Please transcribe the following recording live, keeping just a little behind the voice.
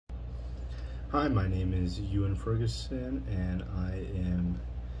Hi, my name is Ewan Ferguson and I am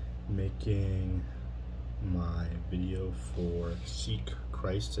making my video for Seek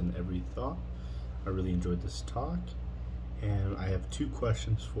Christ in Every Thought. I really enjoyed this talk and I have two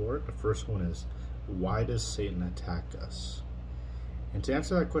questions for it. The first one is, why does Satan attack us? And to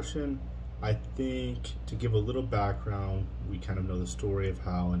answer that question, I think to give a little background, we kind of know the story of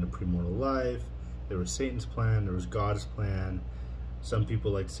how in a premortal life, there was Satan's plan, there was God's plan. Some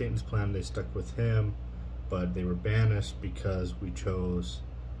people liked Satan's plan, they stuck with him, but they were banished because we chose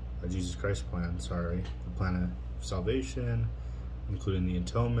Jesus Christ's plan, the plan of salvation, including the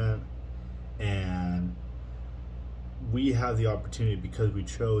atonement. And we have the opportunity, because we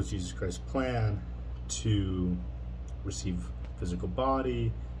chose Jesus Christ's plan, to receive physical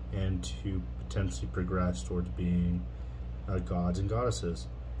body and to potentially progress towards being gods and goddesses.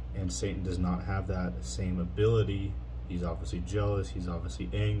 And Satan does not have that same ability. He's obviously jealous, he's obviously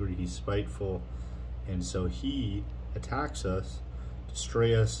angry, he's spiteful, and so he attacks us to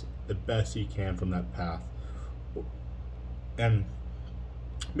stray us the best he can from that path. And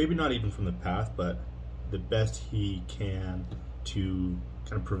maybe not even from the path, but the best he can to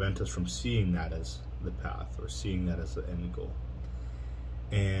kind of prevent us from seeing that as the path or seeing that as the end goal.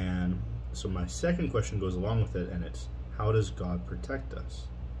 And so my second question goes along with it, and it's, how does God protect us?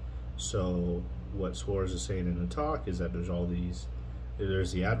 So what Suarez is saying in the talk is that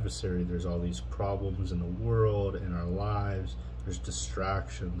there's the adversary, there's all these problems in the world, in our lives, there's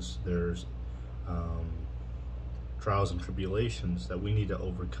distractions, there's trials and tribulations that we need to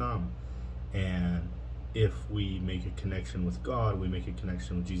overcome. And if we make a connection with God, we make a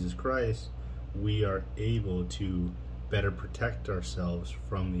connection with Jesus Christ, we are able to better protect ourselves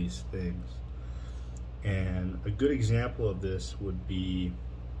from these things. And a good example of this would be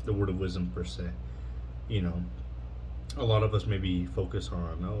the word of wisdom per se. You know, a lot of us maybe focus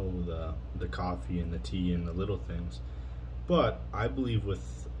on the coffee and the tea and the little things, but I believe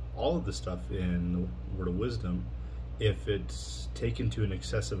with all of the stuff in the word of wisdom, if it's taken to an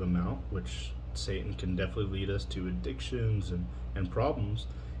excessive amount, which Satan can definitely lead us to addictions and problems,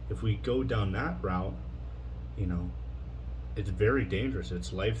 if we go down that route, you know, it's very dangerous,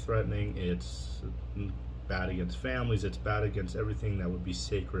 it's life-threatening, it's bad against families, it's bad against everything that would be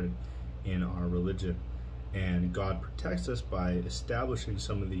sacred in our religion. And God protects us by establishing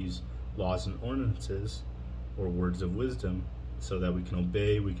some of these laws and ordinances or words of wisdom so that we can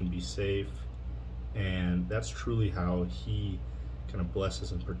obey, we can be safe. And that's truly how he kind of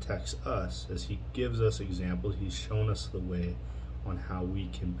blesses and protects us, as he gives us examples. He's shown us the way on how we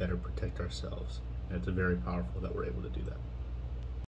can better protect ourselves. And it's very powerful that we're able to do that.